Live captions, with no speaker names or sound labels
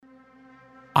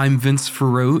I'm Vince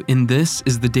Ferrote, and this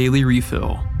is the Daily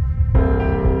Refill.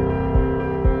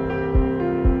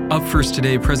 Up first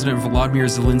today, President Volodymyr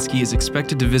Zelensky is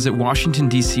expected to visit Washington,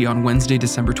 D.C. on Wednesday,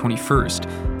 December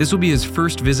 21st. This will be his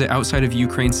first visit outside of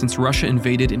Ukraine since Russia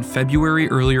invaded in February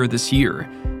earlier this year.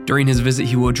 During his visit,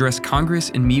 he will address Congress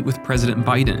and meet with President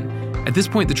Biden. At this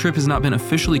point, the trip has not been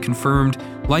officially confirmed,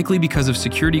 likely because of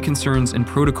security concerns and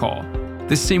protocol.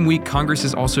 This same week, Congress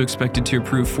is also expected to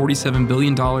approve $47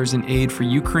 billion in aid for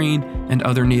Ukraine and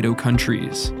other NATO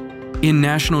countries. In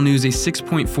national news, a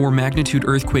 6.4 magnitude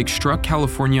earthquake struck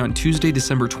California on Tuesday,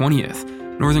 December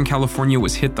 20th. Northern California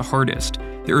was hit the hardest.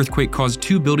 The earthquake caused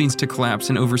 2 buildings to collapse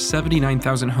and over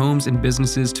 79,000 homes and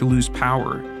businesses to lose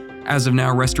power. As of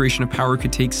now, restoration of power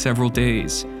could take several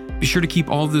days. Be sure to keep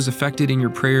all of those affected in your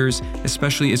prayers,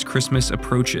 especially as Christmas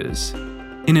approaches.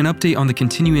 In an update on the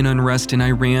continuing unrest in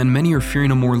Iran, many are fearing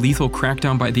a more lethal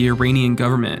crackdown by the Iranian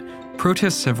government.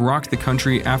 Protests have rocked the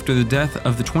country after the death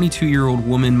of the 22-year-old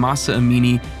woman Mahsa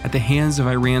Amini at the hands of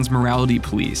Iran's morality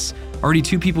police. Already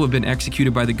 2 people have been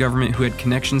executed by the government who had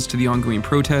connections to the ongoing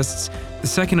protests. The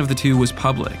second of the 2 was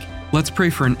public. Let's pray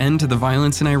for an end to the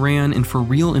violence in Iran and for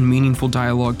real and meaningful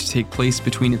dialogue to take place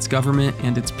between its government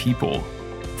and its people.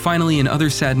 Finally, in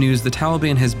other sad news, the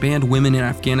Taliban has banned women in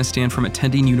Afghanistan from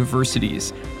attending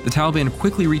universities. The Taliban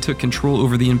quickly retook control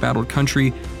over the embattled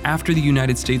country after the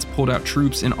United States pulled out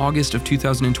troops in August of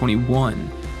 2021.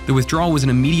 The withdrawal was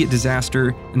an immediate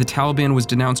disaster, and the Taliban was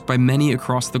denounced by many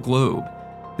across the globe.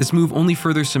 This move only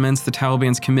further cements the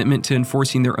Taliban's commitment to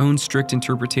enforcing their own strict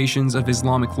interpretations of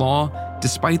Islamic law,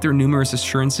 despite their numerous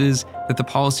assurances that the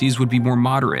policies would be more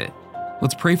moderate.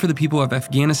 Let's pray for the people of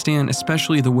Afghanistan,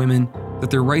 especially the women,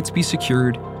 that their rights be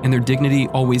secured and their dignity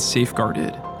always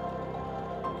safeguarded.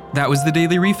 That was the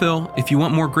Daily Refill. If you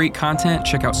want more great content,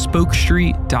 check out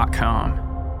spokestreet.com.